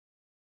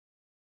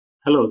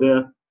Hello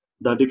there.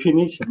 The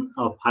definition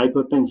of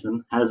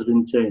hypertension has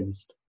been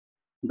changed.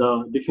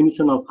 The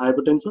definition of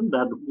hypertension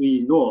that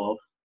we know of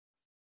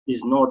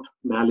is not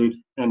valid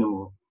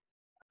anymore.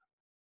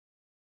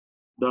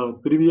 The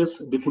previous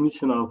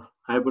definition of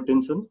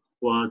hypertension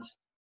was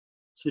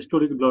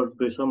systolic blood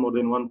pressure more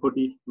than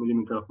 140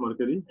 millimeter of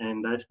mercury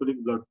and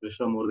diastolic blood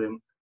pressure more than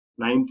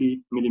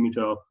 90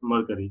 millimeter of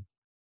mercury.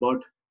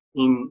 But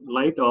in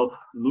light of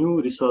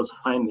new research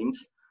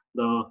findings,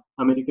 the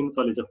American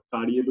College of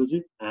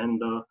Cardiology and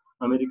the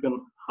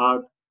American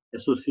Heart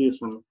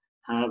Association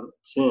have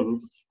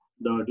changed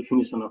the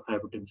definition of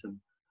hypertension.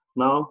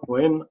 Now,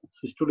 when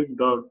systolic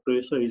blood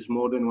pressure is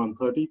more than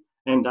 130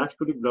 and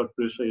diastolic blood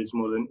pressure is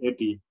more than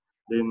 80,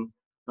 then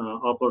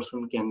a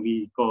person can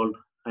be called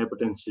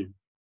hypertensive.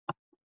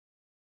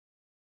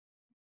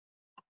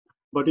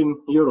 But in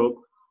Europe,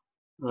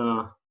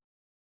 uh,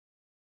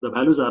 the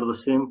values are the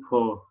same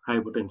for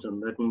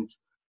hypertension. That means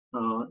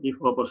if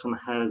a person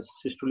has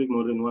systolic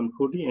more than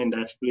 140 and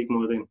diastolic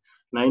more than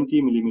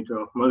 90 millimeter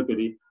of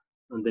mercury,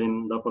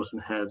 then the person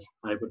has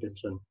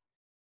hypertension.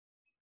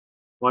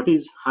 What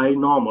is high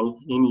normal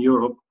in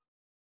Europe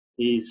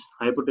is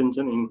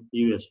hypertension in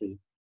USA,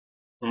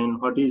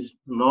 and what is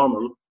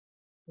normal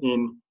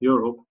in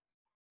Europe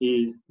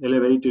is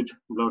elevated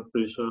blood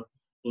pressure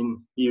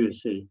in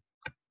USA.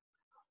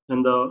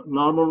 And the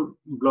normal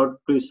blood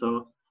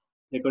pressure,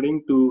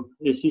 according to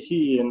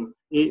ACC and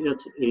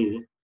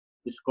AHA,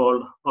 is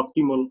called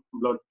optimal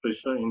blood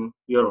pressure in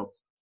Europe.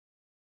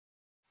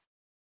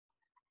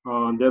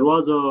 There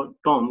was a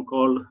term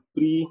called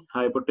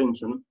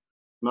pre-hypertension.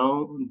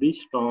 Now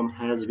this term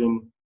has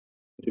been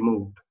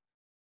removed.